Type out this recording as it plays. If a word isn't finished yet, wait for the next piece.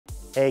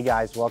Hey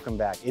guys, welcome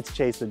back. It's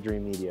Chase with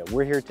Dreamedia.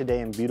 We're here today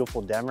in beautiful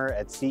Denver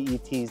at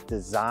CET's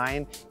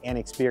Design and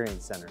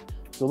Experience Center.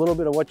 So a little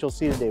bit of what you'll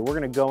see today, we're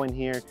gonna go in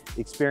here,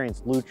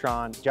 experience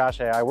Lutron, Josh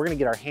AI, we're gonna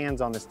get our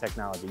hands on this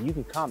technology. You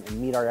can come and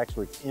meet our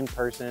experts in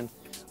person,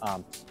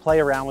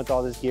 play around with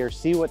all this gear,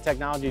 see what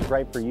technology is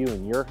right for you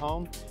in your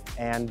home,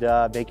 and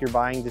make your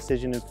buying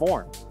decision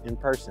informed in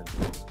person.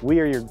 We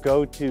are your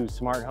go-to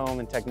smart home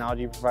and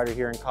technology provider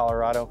here in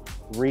Colorado.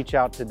 Reach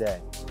out today.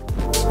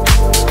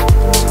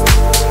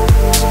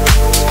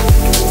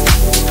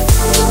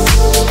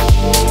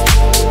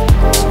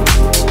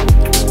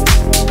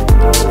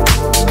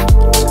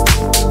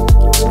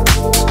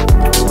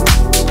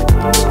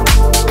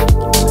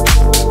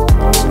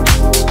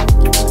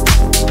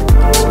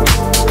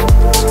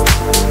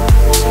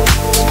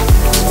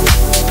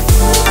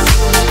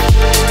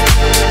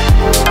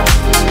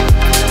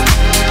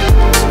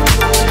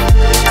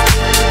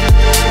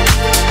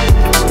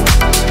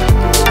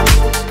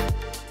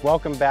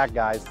 Welcome back,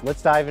 guys.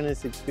 Let's dive into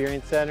this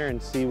experience center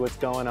and see what's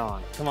going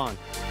on. Come on.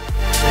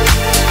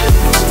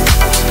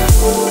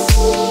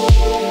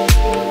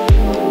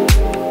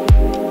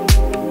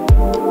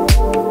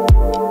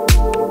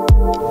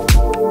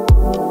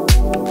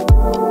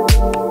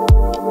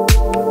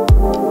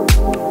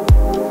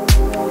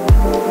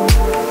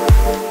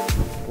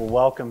 Well,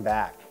 welcome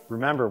back.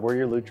 Remember, we're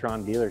your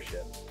Lutron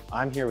dealership.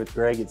 I'm here with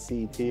Greg at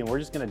CET, and we're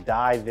just going to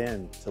dive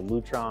into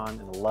Lutron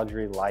and the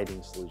luxury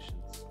lighting solutions.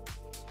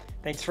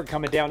 Thanks for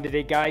coming down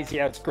today, guys.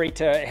 Yeah, it's great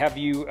to have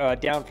you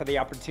down for the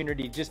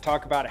opportunity to just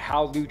talk about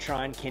how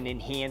Lutron can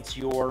enhance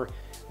your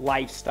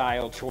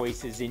lifestyle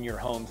choices in your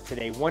homes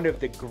today. One of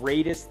the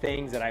greatest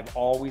things that I've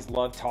always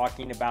loved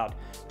talking about,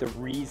 the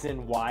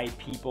reason why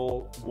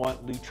people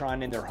want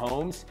Lutron in their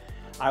homes,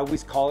 I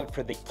always call it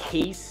for the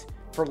case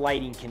for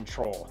lighting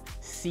control,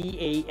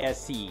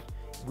 CASE.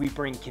 We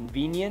bring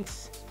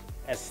convenience,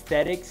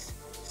 aesthetics,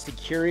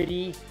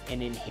 security,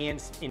 and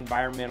enhanced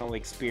environmental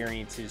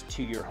experiences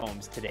to your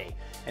homes today.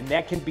 And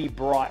that can be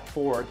brought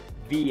forth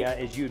via,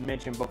 as you had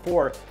mentioned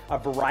before, a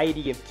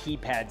variety of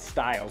keypad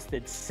styles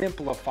that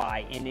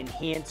simplify and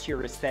enhance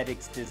your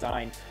aesthetics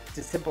design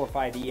to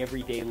simplify the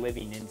everyday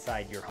living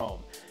inside your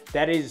home.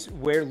 That is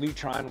where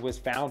Lutron was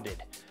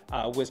founded.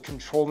 Was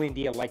controlling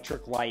the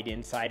electric light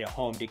inside a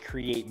home to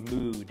create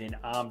mood and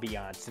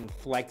ambiance and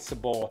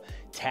flexible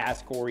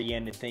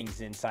task-oriented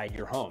things inside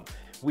your home.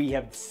 We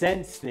have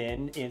since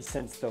then,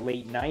 since the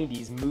late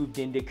 90s, moved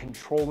into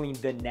controlling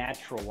the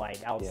natural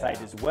light outside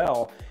as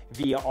well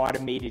via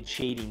automated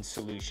shading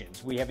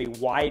solutions. We have a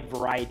wide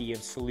variety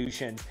of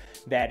solutions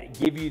that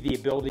give you the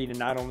ability to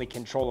not only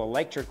control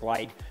electric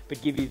light,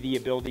 but give you the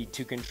ability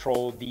to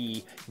control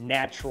the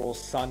natural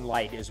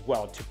sunlight as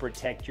well, to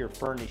protect your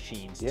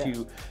furnishings,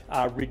 to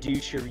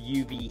reduce your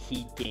UV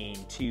heat gain,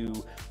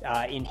 to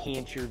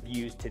enhance your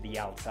views to the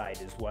outside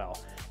as well.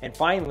 And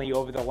finally,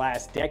 over the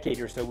last decade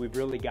or so, we've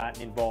really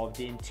gotten involved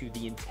into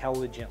the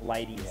intelligent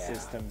lighting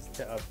systems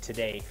of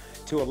today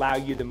to allow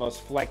you the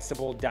most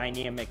flexible,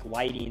 dynamic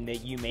lighting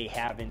that you may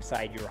have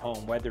inside your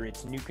home, whether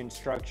it's new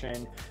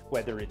construction,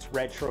 whether it's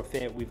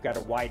retrofit. We've got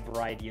a wide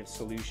variety of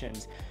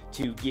solutions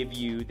to give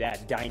you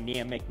that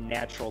dynamic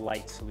natural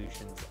light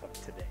solutions of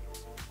today.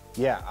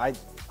 Yeah,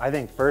 I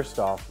think first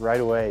off,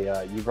 right away,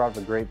 you brought up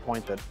a great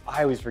point that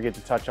I always forget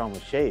to touch on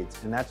with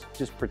shades, and that's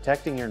just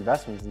protecting your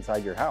investments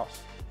inside your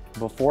house.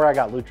 Before I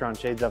got Lutron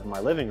shades up in my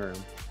living room,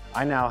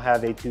 I now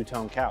have a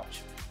two-tone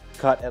couch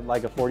cut at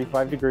like a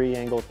 45-degree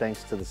angle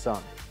thanks to the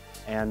sun.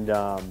 And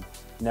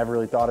never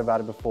really thought about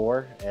it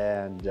before.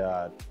 And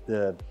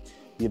the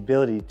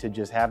ability to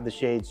just have the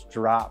shades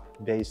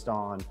drop based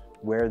on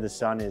where the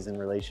sun is in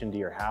relation to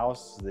your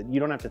house, so that you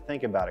don't have to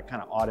think about it,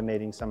 kind of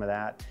automating some of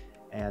that.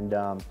 And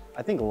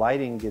I think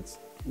lighting gets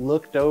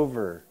looked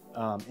over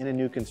in a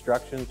new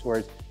construction,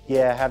 whereas,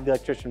 yeah, have the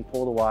electrician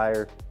pull the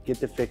wire, get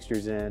the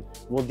fixtures in,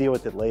 we'll deal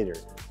with it later.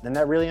 Then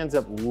that really ends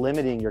up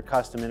limiting your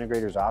custom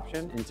integrator's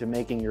option into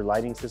making your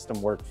lighting system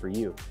work for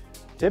you.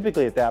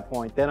 Typically at that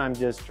point, then I'm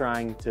just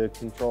trying to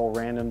control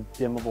random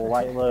dimmable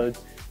light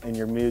loads and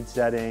your mood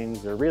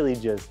settings, or really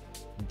just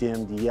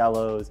dimmed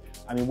yellows.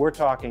 I mean, we're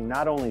talking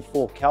not only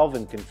full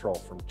Kelvin control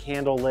from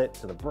candle lit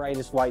to the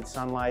brightest white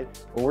sunlight,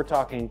 but we're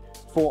talking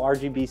full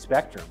RGB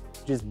spectrum,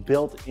 just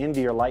built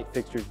into your light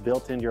fixtures,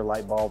 built into your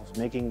light bulbs,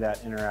 making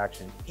that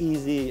interaction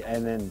easy,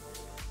 and then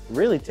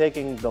really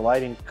taking the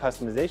lighting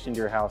customization to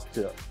your house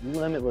to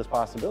limitless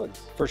possibilities.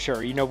 For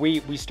sure. You know,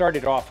 we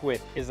started off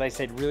with, as I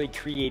said, really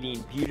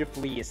creating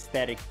beautifully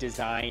aesthetic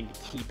designed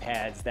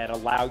keypads that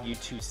allow you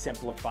to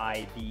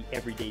simplify the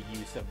everyday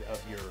use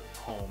of your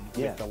home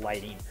with the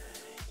lighting.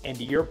 And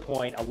to your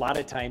point, a lot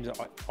of times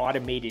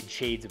automated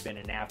shades have been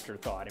an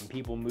afterthought, and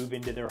people move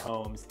into their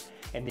homes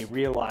and they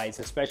realize,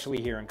 especially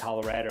here in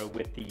Colorado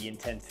with the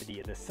intensity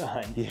of the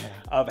sun,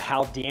 of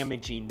how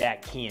damaging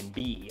that can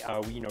be.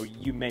 You know,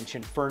 you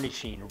mentioned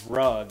furnishing,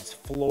 rugs,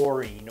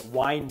 flooring,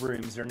 wine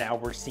rooms are now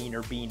we're seeing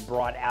are being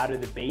brought out of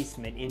the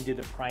basement into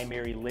the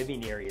primary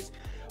living areas.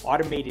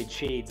 automated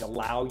shades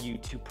allow you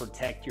to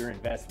protect your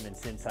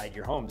investments inside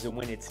your homes. And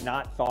when it's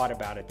not thought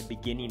about at the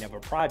beginning of a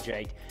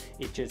project,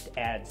 it just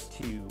adds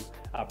to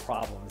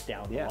problems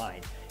down the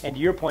line. And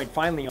to your point,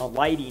 finally, on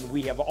lighting,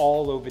 we have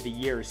all over the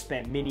years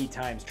spent many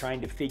times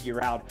trying to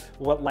figure out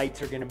what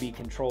lights are going to be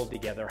controlled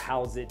together,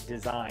 how's it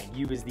designed.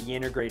 You as the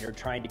integrator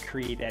trying to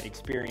create that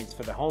experience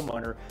for the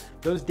homeowner.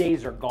 Those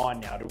days are gone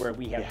now, to where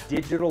we have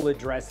digital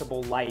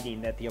addressable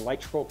lighting that the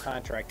electrical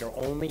contractor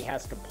only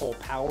has to pull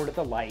power to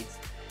the lights,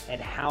 and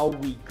how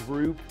we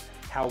group,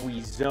 how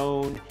we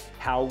zone,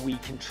 how we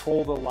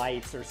control the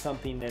lights, or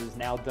something that is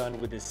now done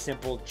with a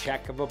simple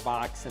check of a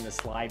box and a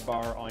slide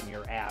bar on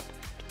your app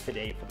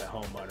today for the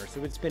homeowner.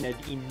 So it's been an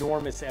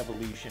enormous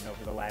evolution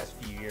over the last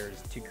few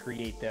years to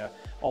create the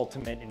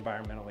ultimate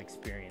environmental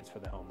experience for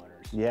the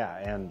homeowners. Yeah,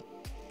 and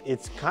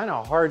it's kind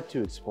of hard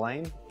to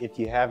explain if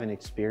you haven't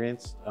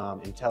experienced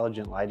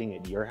intelligent lighting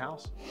at your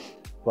house,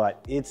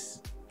 but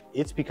it's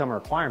become a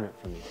requirement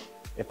for me.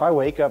 If I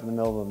wake up in the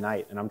middle of the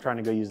night and I'm trying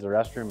to go use the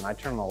restroom and I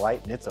turn on the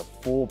light and it's a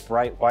full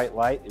bright white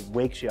light, it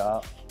wakes you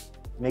up,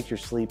 makes your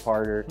sleep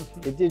harder.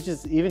 It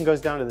just even goes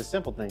down to the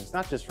simple things,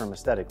 not just from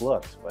aesthetic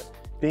looks, but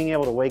being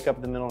able to wake up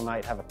in the middle of the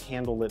night, have a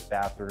candlelit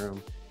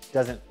bathroom,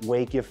 doesn't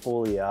wake you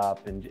fully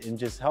up, and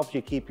just helps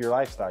you keep your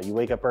lifestyle. You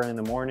wake up early in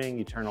the morning,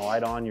 you turn the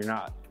light on, you're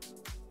not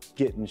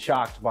getting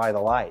shocked by the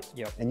light.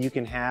 And you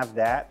can have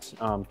that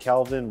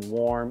Kelvin,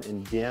 warm,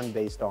 and dim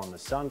based on the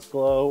sun's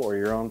glow or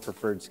your own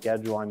preferred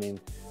schedule. I mean,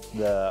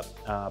 the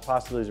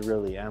possibilities are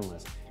really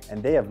endless.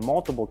 And they have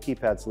multiple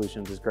keypad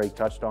solutions, as Greg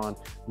touched on.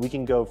 We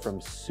can go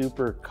from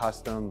super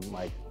custom,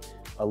 like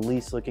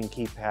Elise looking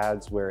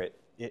keypads where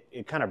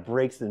it kind of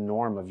breaks the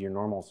norm of your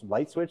normal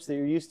light switch that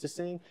you're used to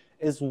seeing,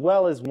 as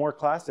well as more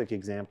classic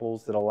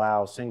examples that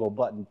allow single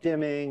button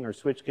dimming or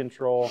switch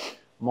control,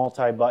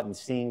 multi-button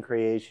scene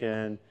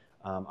creation,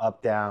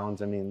 up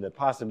downs. I mean, the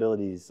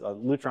possibilities,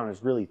 Lutron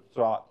has really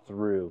thought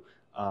through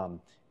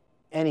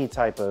any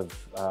type of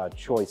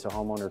choice a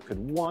homeowner could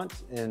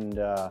want, and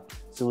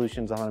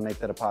solutions on how to make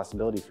that a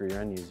possibility for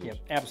your end users. Yep,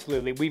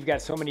 absolutely. We've got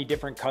so many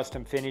different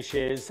custom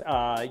finishes,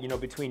 you know,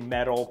 between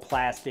metal,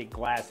 plastic,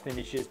 glass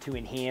finishes to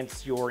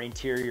enhance your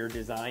interior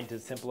design, to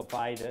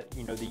simplify the,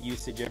 you know, the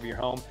usage of your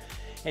home.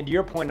 And to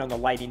your point on the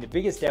lighting, the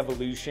biggest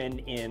evolution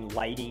in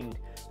lighting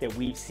that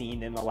we've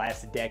seen in the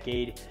last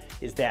decade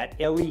is that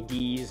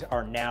LEDs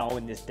are now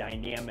in this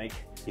dynamic,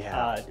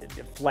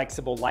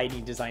 flexible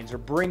lighting designs are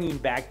bringing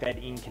back that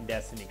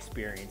incandescent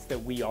experience that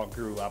we all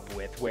grew up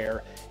with,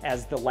 where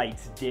as the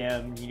lights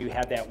dim, you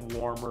have that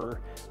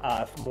warmer,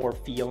 more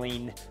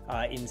feeling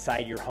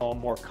inside your home,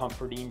 more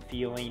comforting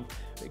feeling.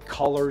 The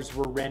colors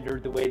were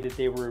rendered the way that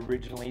they were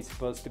originally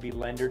supposed to be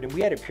rendered. And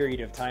we had a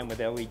period of time with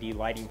LED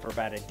lighting for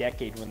about a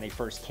decade when they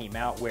first came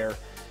out, where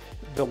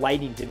the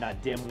lighting did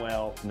not dim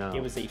well. No.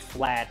 It was a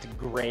flat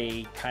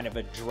gray, kind of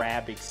a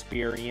drab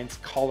experience.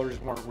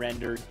 Colors weren't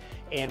rendered.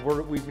 And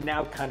we've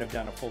now kind of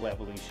done a full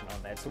evolution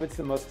on that. So it's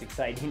the most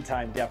exciting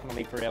time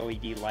definitely for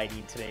LED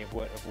lighting today of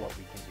what we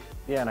can do.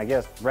 Yeah, and I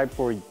guess right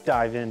before we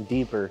dive in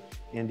deeper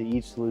into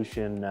each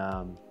solution,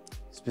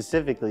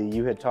 specifically,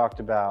 you had talked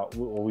about,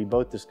 well, we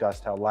both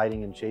discussed how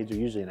lighting and shades are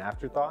usually an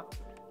afterthought.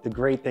 The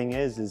great thing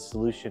is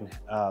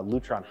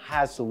Lutron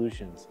has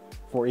solutions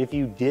for if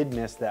you did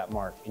miss that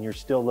mark and you're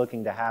still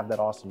looking to have that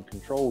awesome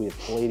control. We have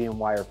palladium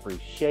wire-free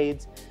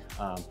shades.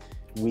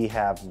 We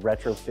have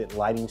retrofit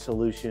lighting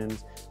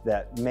solutions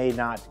that may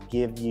not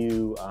give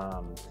you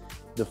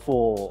the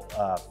full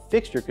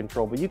fixture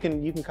control, but you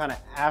can kind of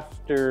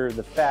after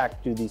the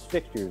fact do these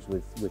fixtures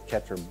with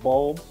catcher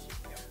bulbs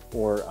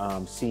or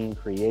scene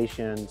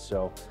creation.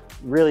 So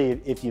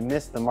really, if you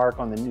miss the mark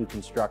on the new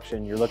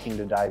construction, you're looking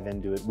to dive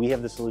into it, we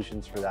have the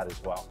solutions for that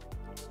as well.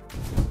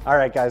 All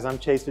right, guys, I'm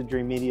Chase with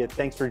Dreamedia.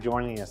 Thanks for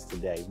joining us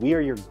today. We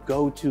are your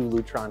go-to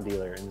Lutron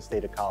dealer in the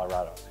state of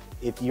Colorado.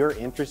 If you're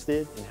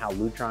interested in how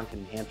Lutron can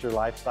enhance your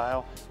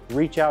lifestyle,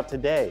 reach out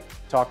today.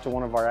 Talk to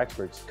one of our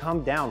experts.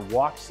 Come down,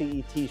 walk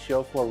CET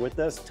show floor with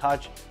us,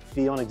 touch,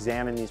 feel, and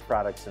examine these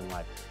products in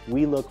life.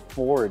 We look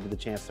forward to the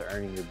chance to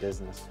earning your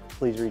business.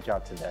 Please reach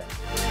out today.